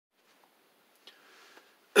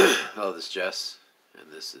Hello, this is Jess, and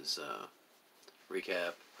this is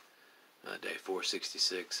recap day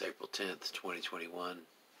 466, April 10th, 2021,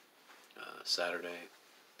 Saturday,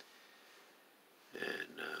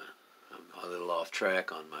 and I'm a little off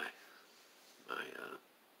track on my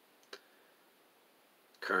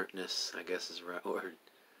currentness, I guess is the right word,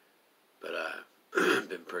 but I've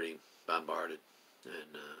been pretty bombarded,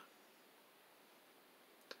 and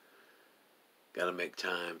got to make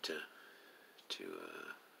time to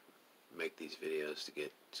make these videos to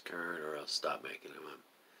get current, or else stop making them. I'm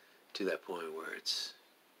to that point where it's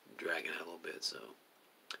dragging out a little bit, so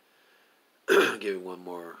give it one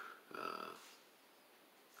more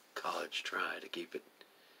college try to get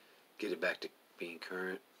it back to being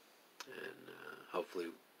current, and hopefully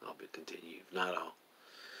I'll continue. If not,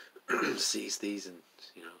 I'll cease these and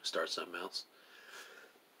start something else.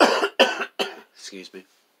 Excuse me.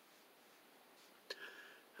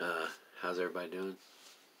 How's everybody doing?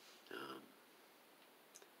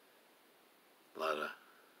 A lot of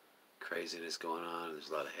craziness going on. There's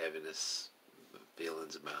a lot of heaviness,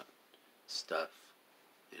 feelings about stuff.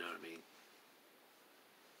 You know what I mean?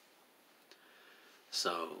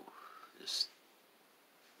 So, just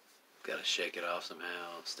gotta shake it off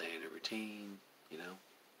somehow, stay in a routine,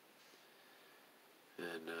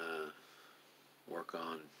 and work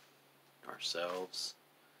on ourselves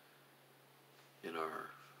and our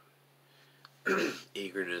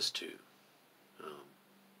eagerness to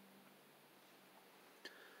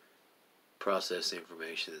process the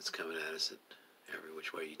information that's coming at us at every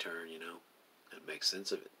which way you turn, and make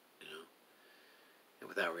sense of it, and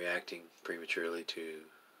without reacting prematurely to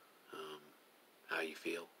how you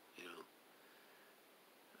feel,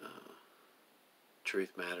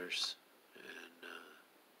 truth matters, and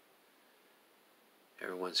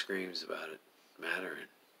everyone screams about it mattering,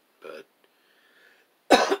 but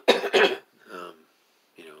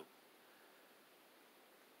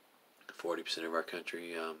 40% of our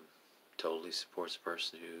country totally supports a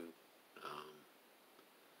person who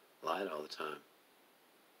lied all the time.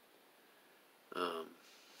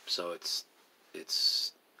 So it's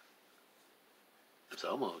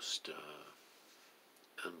almost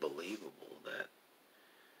unbelievable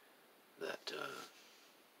that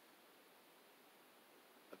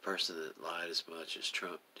a person that lied as much as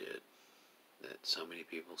Trump did, that so many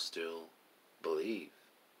people still believe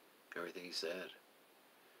everything he said.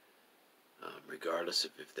 Regardless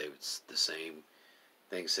of if they would the same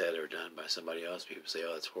thing said or done by somebody else, people say,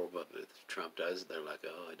 "Oh, it's horrible," but if Trump does it, they're like,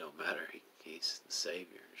 "Oh, it don't matter. He's the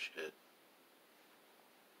savior and shit."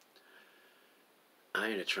 I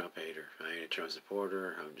ain't a Trump hater. I ain't a Trump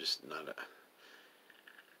supporter.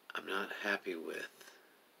 I'm not happy with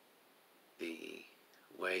the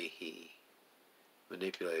way he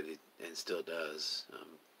manipulated and still does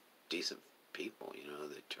decent people.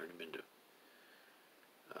 They turn him into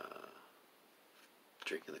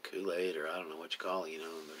drinking the Kool-Aid, or I don't know what you call it, and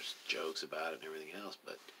there's jokes about it and everything else,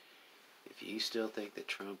 but if you still think that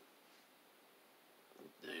Trump,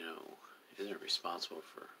 isn't responsible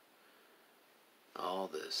for all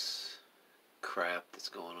this crap that's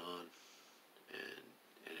going on, and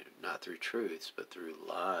not through truths, but through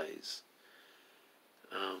lies,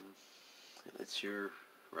 it's your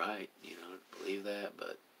right, to believe that,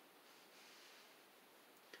 but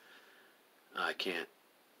I can't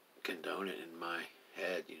condone it in my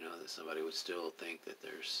head, that somebody would still think that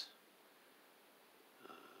there's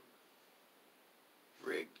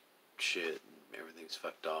rigged shit and everything's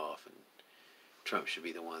fucked off and Trump should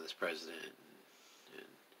be the one that's president, and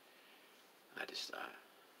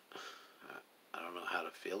I don't know how to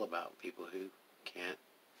feel about people who can't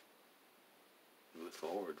move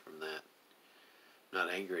forward from that. Not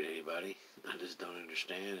angry at anybody, I just don't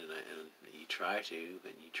understand, and you try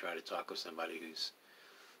to talk with somebody who's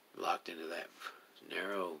locked into that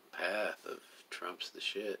narrow path of Trump's the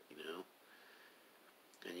shit,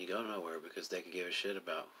 and you go nowhere because they could give a shit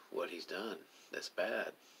about what he's done that's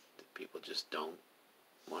bad. People just don't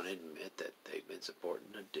want to admit that they've been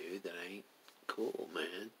supporting a dude that ain't cool,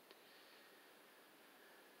 man.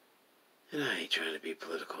 And I ain't trying to be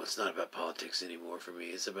political. It's not about politics anymore for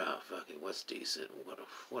me. It's about fucking what's decent. What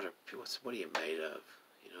are you made of?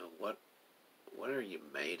 What are you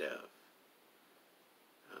made of?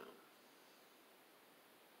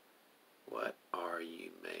 What are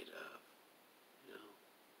you made of?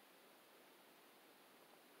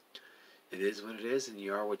 It is what it is, and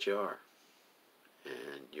you are what you are,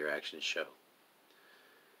 and your actions show.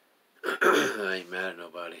 I ain't mad at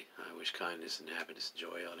nobody. I wish kindness and happiness and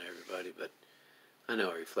joy on everybody, but I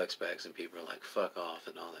know it reflects back. Some people are like, fuck off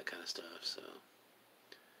and all that kind of stuff, so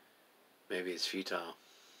maybe it's futile,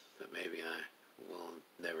 but maybe I we'll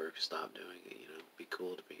never stop doing it. Be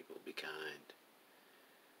cool to people, be kind.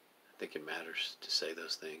 I think it matters to say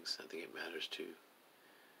those things. I think it matters to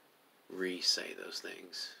re-say those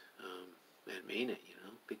things, and mean it.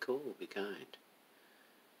 Be cool, be kind.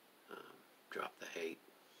 Drop the hate.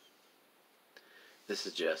 This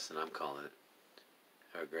is Jess, and I'm calling it.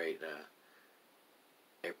 Have a great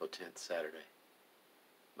April 10th Saturday.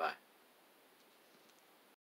 Bye.